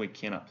flesh, then we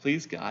cannot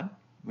please God.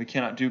 We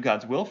cannot do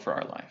God's will for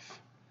our life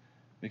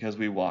because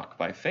we walk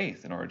by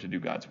faith in order to do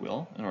God's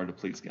will, in order to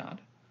please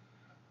God.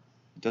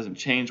 It doesn't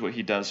change what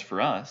He does for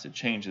us. It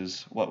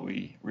changes what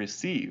we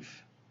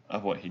receive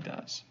of what He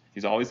does.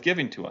 He's always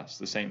giving to us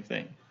the same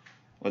thing.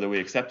 Whether we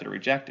accept it or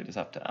reject it is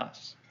up to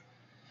us.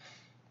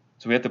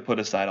 So we have to put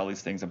aside all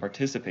these things and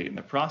participate in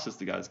the process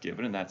that God has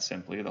given, and that's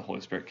simply the Holy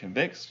Spirit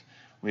convicts,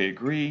 we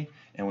agree,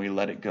 and we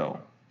let it go.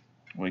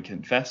 We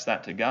confess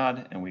that to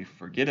God, and we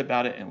forget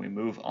about it, and we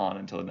move on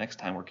until the next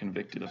time we're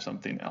convicted of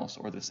something else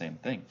or the same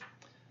thing.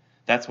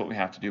 That's what we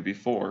have to do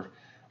before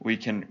we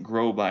can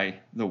grow by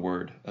the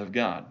Word of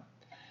God.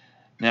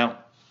 Now,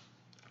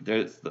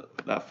 there's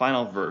that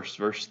final verse,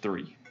 verse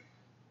 3.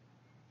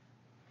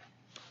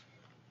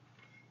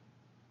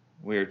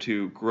 We are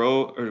to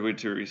grow, or we are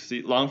to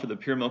receive, long for the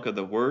pure milk of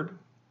the Word,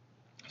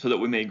 so that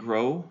we may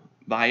grow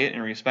by it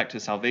in respect to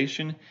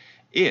salvation,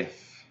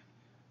 if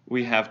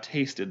we have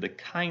tasted the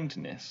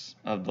kindness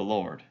of the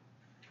Lord.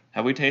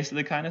 Have we tasted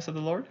the kindness of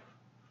the Lord?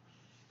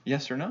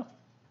 Yes or no?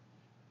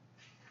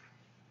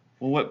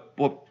 Well,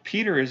 what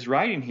Peter is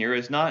writing here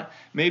is not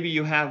maybe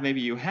you have,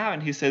 maybe you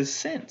haven't. He says,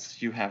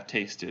 since you have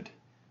tasted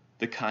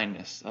the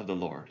kindness of the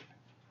Lord.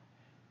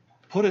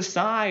 Put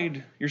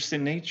aside your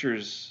sin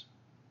nature's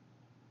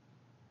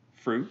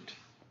fruit,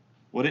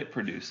 what it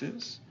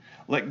produces.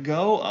 Let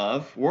go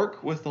of,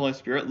 work with the Holy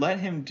Spirit. Let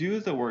Him do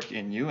the work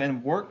in you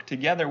and work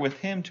together with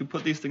Him to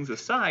put these things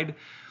aside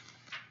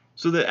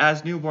so that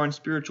as newborn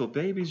spiritual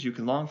babies you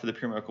can long for the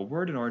pure milk of the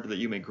Word in order that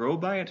you may grow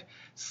by it,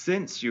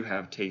 since you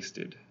have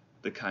tasted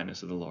the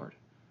kindness of the Lord.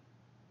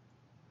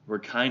 Where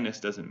kindness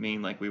doesn't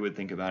mean like we would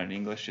think about in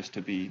English, just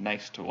to be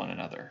nice to one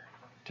another,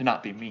 to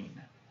not be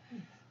mean.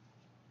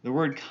 The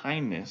word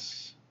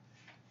kindness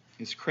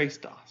is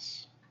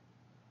Christos.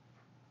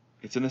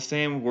 It's in the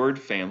same word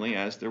family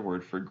as their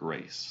word for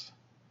grace.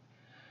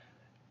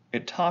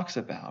 It talks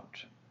about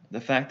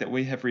the fact that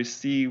we have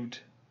received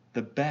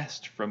the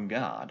best from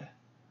God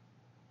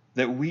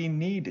that we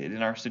needed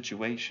in our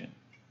situation.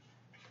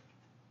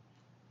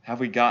 Have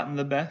we gotten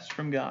the best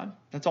from God?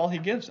 That's all He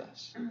gives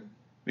us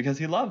because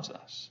He loves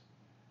us.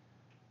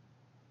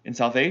 In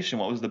salvation,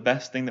 what was the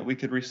best thing that we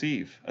could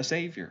receive? A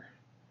Savior.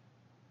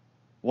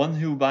 One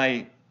who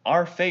by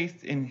our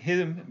faith in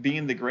Him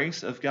being the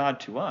grace of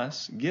God to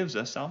us gives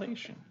us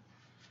salvation.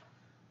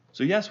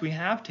 So yes, we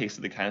have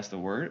tasted the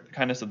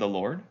kindness of the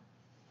Lord.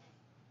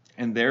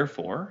 And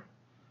therefore,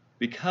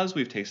 because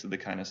we've tasted the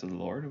kindness of the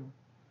Lord,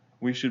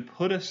 we should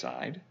put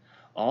aside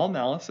all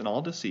malice and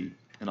all deceit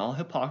and all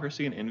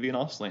hypocrisy and envy and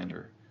all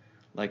slander.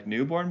 Like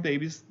newborn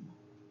babies,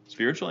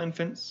 spiritual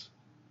infants,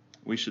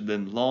 we should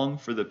then long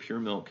for the pure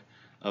milk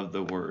of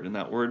the Word. And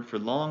that word for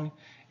long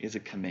is a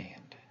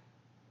command.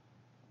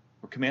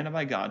 We're commanded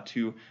by God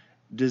to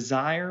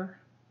desire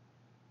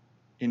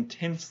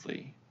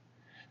intensely,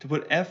 to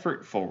put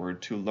effort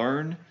forward to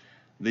learn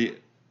the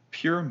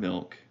pure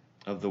milk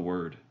of the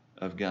Word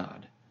of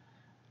God.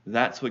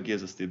 That's what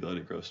gives us the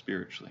ability to grow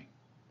spiritually.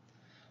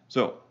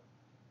 So,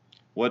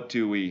 what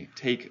do we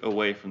take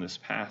away from this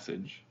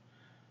passage?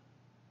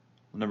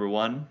 Well, number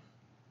one,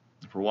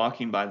 if we're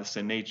walking by the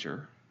sin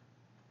nature,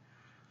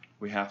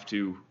 we have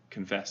to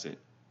confess it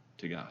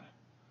to God.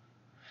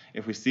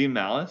 If we see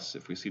malice,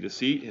 if we see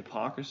deceit,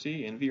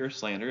 hypocrisy, envy, or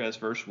slander, as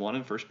verse 1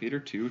 in 1 Peter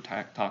 2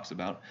 talks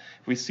about,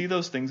 if we see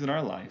those things in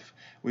our life,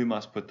 we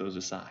must put those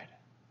aside.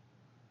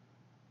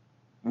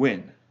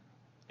 When?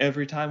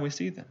 Every time we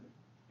see them.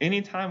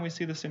 Anytime we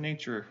see the sin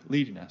nature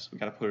leading us, we've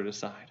got to put it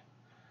aside.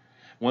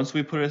 Once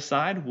we put it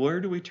aside, where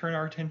do we turn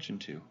our attention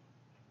to?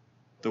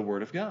 The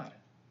Word of God.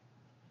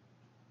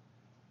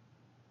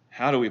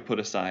 How do we put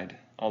aside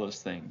all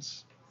those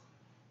things?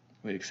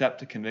 We accept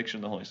the conviction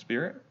of the Holy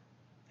Spirit,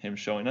 Him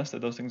showing us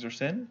that those things are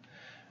sin.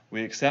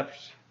 We accept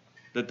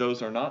that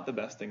those are not the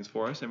best things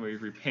for us, and we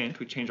repent,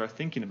 we change our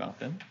thinking about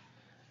them,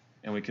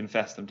 and we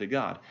confess them to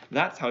God.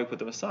 That's how we put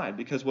them aside,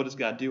 because what does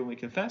God do when we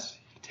confess?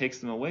 He takes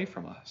them away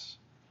from us.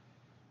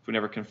 If we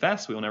never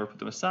confess, we will never put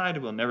them aside,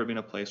 and we'll never be in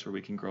a place where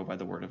we can grow by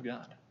the Word of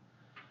God.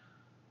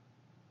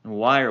 And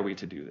why are we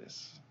to do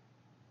this?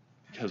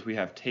 Because we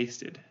have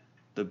tasted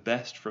the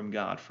best from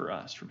God for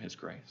us, from His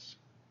grace.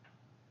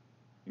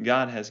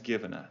 God has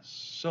given us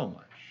so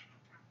much.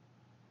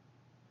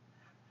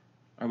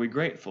 Are we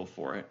grateful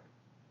for it,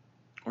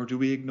 or do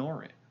we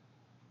ignore it?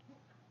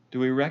 Do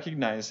we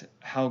recognize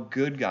how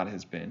good God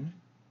has been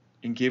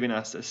in giving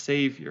us a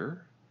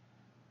Savior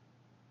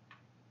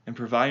and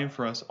providing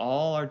for us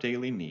all our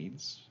daily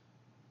needs?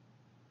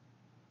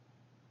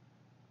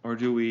 Or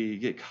do we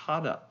get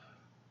caught up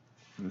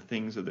in the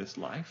things of this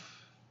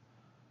life,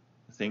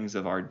 the things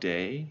of our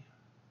day,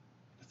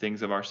 the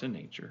things of our sin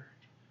nature,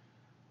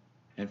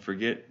 and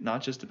forget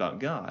not just about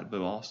God, but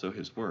also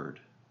His Word?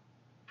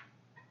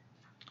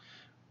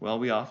 Well,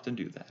 we often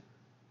do that.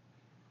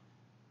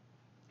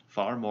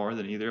 Far more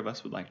than either of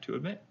us would like to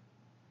admit.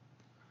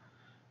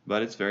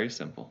 But it's very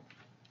simple,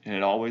 and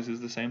it always is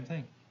the same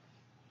thing.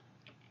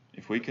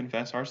 If we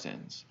confess our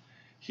sins,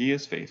 He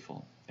is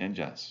faithful and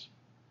just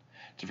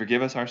to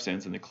forgive us our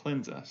sins and to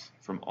cleanse us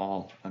from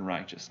all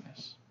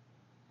unrighteousness.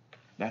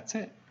 That's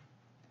it.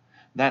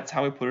 That's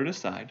how we put it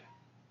aside.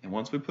 And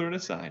once we put it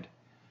aside,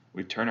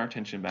 we turn our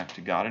attention back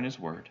to God and His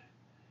Word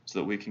so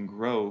that we can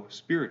grow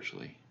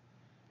spiritually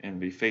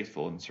and be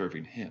faithful in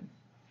serving Him.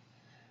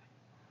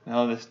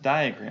 Now, this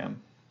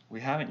diagram,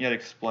 we haven't yet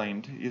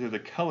explained either the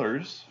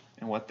colors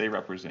and what they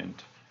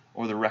represent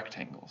or the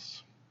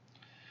rectangles.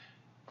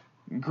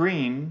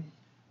 Green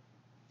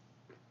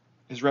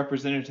is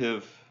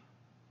representative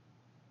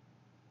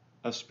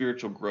of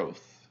spiritual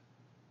growth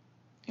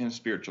and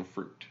spiritual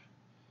fruit.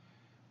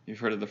 You've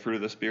heard of the fruit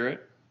of the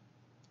Spirit.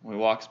 When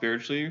we walk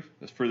spiritually,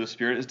 the fruit of the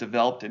Spirit is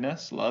developed in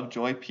us: love,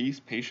 joy, peace,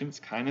 patience,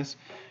 kindness,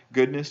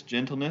 goodness,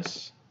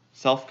 gentleness,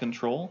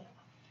 self-control.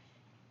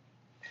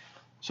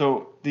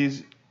 So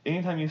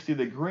anytime you see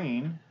the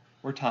green,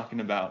 we're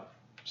talking about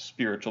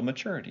spiritual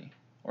maturity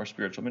or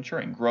spiritual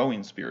maturing,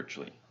 growing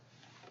spiritually,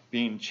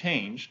 being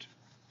changed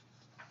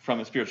from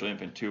a spiritual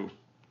infant to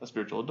a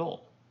spiritual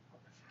adult.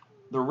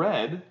 The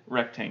red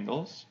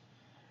rectangles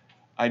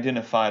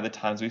identify the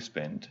times we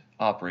spend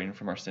operating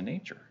from our sin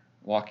nature,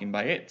 walking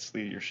by its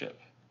leadership.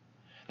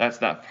 That's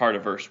that part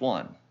of verse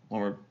 1,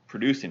 when we're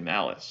producing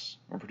malice,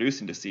 we're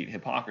producing deceit,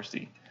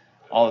 hypocrisy,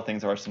 all the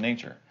things of our sin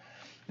nature.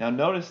 Now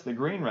notice the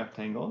green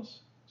rectangles,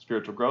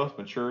 spiritual growth,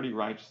 maturity,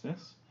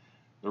 righteousness.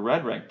 The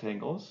red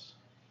rectangles,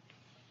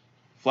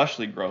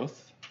 fleshly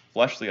growth,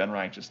 fleshly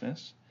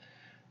unrighteousness.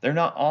 They're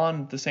not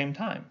on the same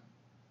time.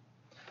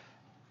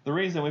 The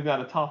reason we've got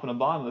a top and a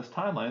bottom of this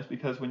timeline is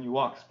because when you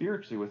walk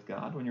spiritually with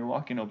God, when you're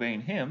walking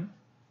obeying Him,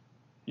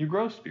 you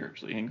grow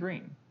spiritually in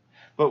green.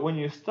 But when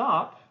you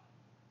stop,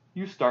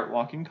 you start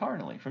walking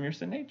carnally from your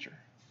sin nature.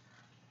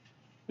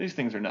 These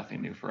things are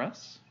nothing new for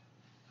us.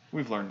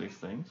 We've learned these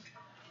things.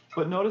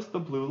 But notice the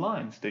blue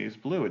line stays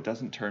blue. It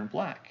doesn't turn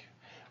black.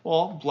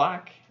 Well,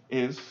 black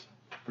is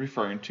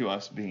referring to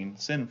us being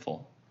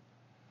sinful.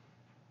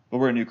 But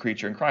we're a new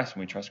creature in Christ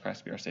when we trust Christ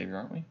to be our Savior,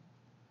 aren't we?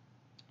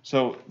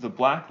 So the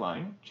black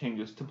line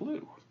changes to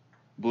blue.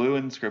 Blue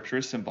in Scripture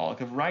is symbolic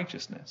of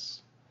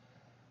righteousness.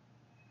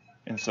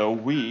 And so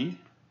we,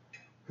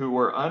 who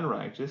were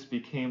unrighteous,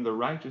 became the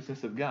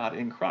righteousness of God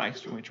in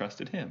Christ when we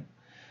trusted Him.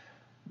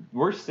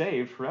 We're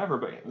saved forever,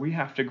 but we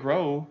have to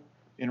grow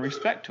in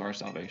respect to our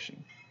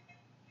salvation.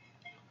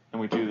 And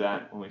we do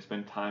that when we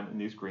spend time in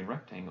these green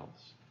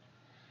rectangles.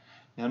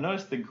 Now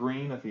notice the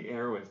green of the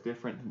arrow is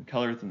different in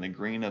color than the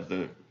green of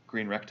the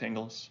green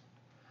rectangles.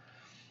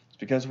 It's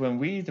because when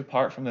we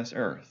depart from this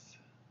earth,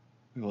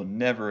 we will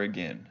never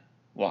again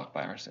walk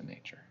by our sin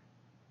nature.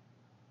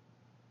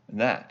 And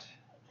that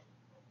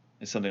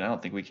is something I don't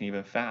think we can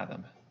even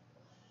fathom.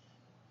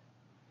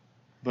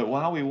 But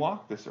while we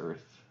walk this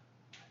earth,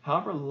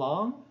 however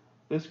long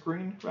this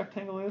green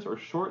rectangle is, or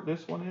short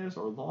this one is,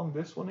 or long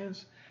this one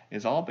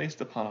is all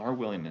based upon our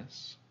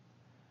willingness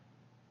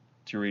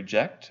to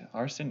reject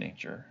our sin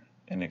nature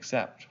and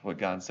accept what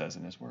God says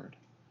in His Word.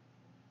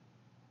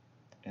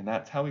 And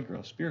that's how we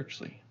grow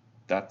spiritually.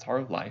 That's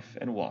our life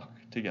and walk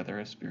together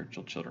as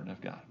spiritual children of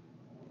God.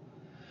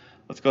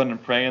 Let's go ahead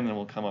and pray, and then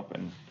we'll come up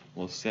and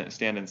we'll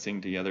stand and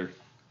sing together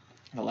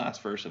the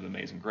last verse of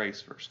Amazing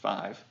Grace, verse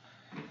 5,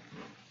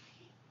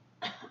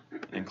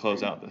 and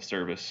close out the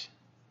service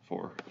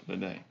for the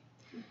day.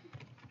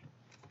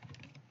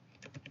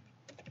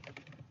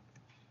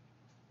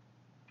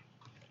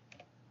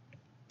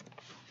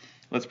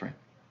 Let's pray.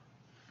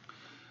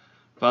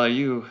 Father,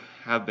 you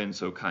have been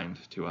so kind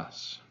to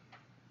us.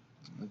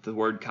 The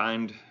word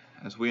kind,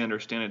 as we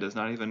understand it, does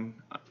not even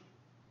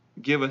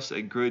give us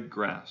a good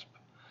grasp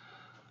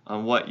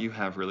on what you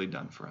have really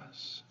done for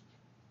us.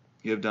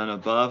 You have done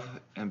above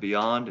and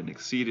beyond and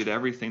exceeded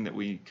everything that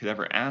we could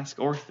ever ask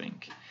or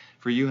think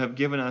For you have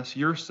given us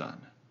your Son,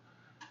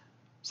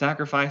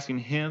 sacrificing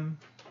him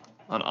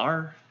on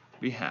our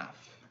behalf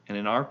and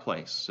in our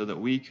place so that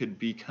we could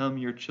become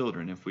your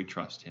children if we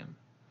trust him.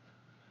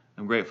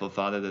 I'm grateful,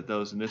 Father, that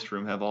those in this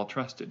room have all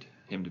trusted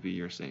him to be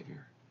your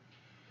Savior.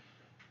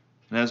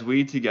 And as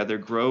we together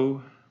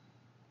grow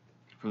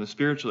from the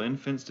spiritual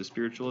infants to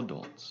spiritual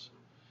adults,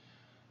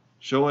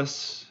 show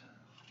us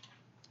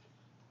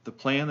the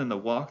plan and the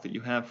walk that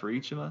you have for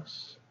each of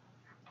us.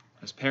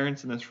 As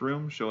parents in this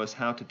room, show us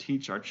how to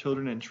teach our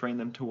children and train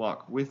them to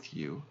walk with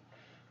you.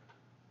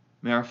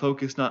 May our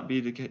focus not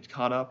be to get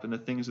caught up in the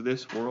things of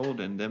this world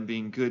and them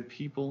being good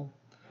people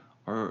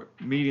or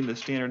meeting the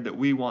standard that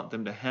we want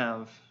them to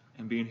have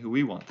and being who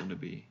we want them to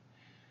be.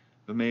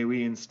 But may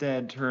we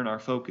instead turn our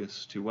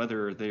focus to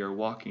whether they are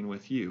walking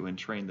with you and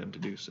train them to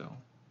do so.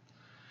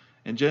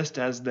 And just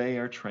as they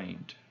are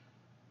trained,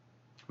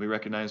 we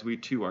recognize we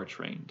too are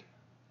trained.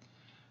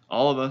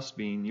 All of us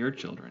being your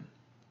children,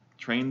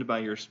 trained by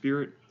your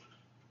Spirit,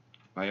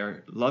 by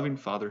our loving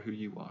Father who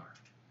you are.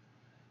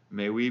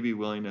 May we be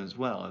willing as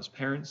well as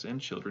parents and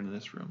children in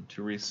this room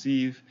to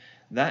receive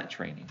that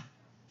training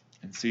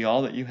and see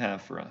all that you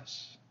have for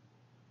us.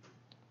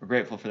 We're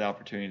grateful for the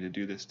opportunity to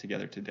do this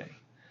together today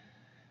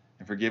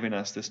and for giving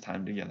us this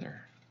time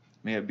together.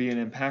 May it be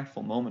an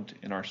impactful moment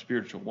in our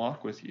spiritual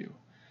walk with you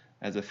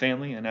as a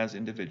family and as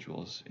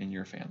individuals in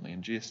your family.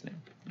 In Jesus'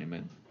 name,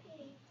 amen.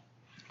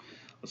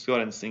 Let's go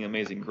ahead and sing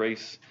Amazing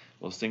Grace.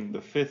 We'll sing the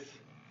 5th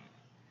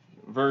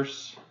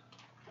verse,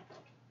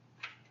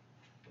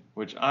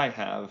 which I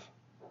have.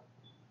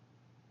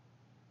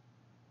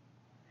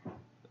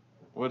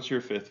 What's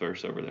your 5th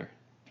verse over there?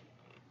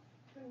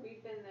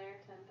 We've been there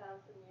 10,000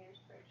 years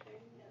for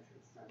training as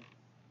his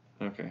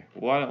son. Okay,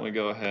 why don't we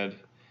go ahead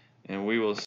and we will